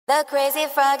The crazy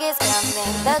frog is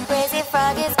coming. The crazy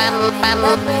frog is coming.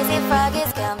 The crazy frog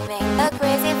is coming. The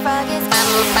crazy frog is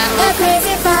coming. The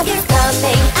crazy frog is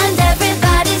coming, and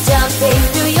everybody's jumping.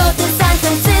 New York to San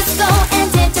Francisco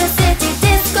and into city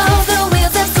disco. The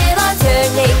wheels of steel are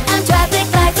turning and traffic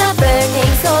lights are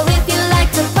burning. So if you like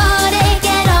to party,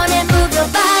 get on and move your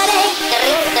body.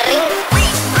 We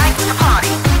like to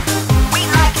party. We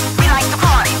like to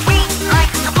party. We like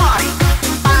to party.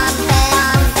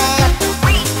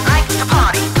 We like to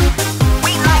party.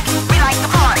 We like to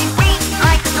party. We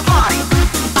like to party.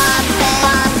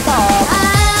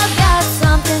 I've got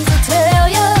something to tell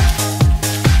you.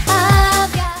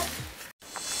 I've got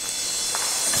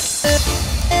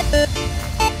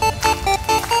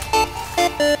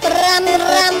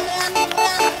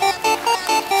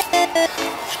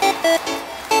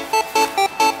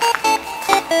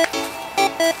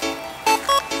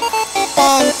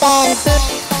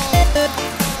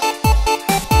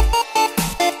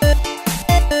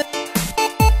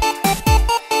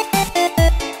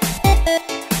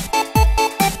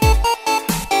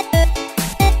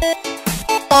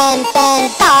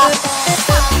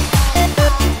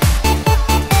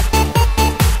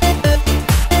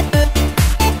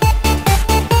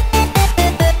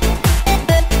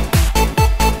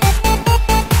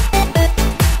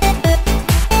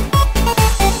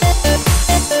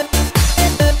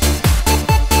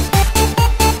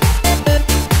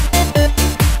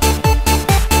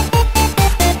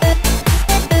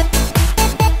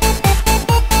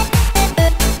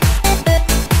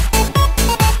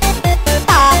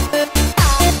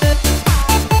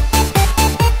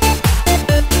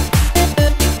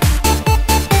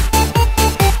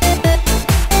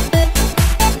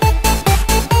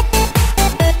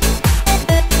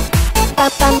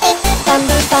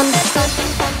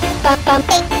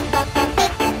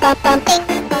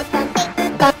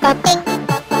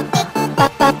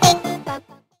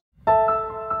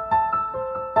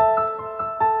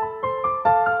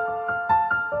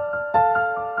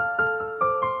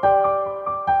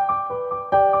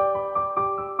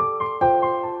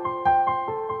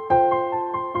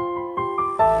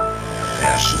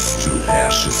ashes to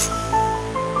ashes,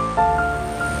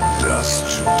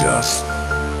 dust to dust.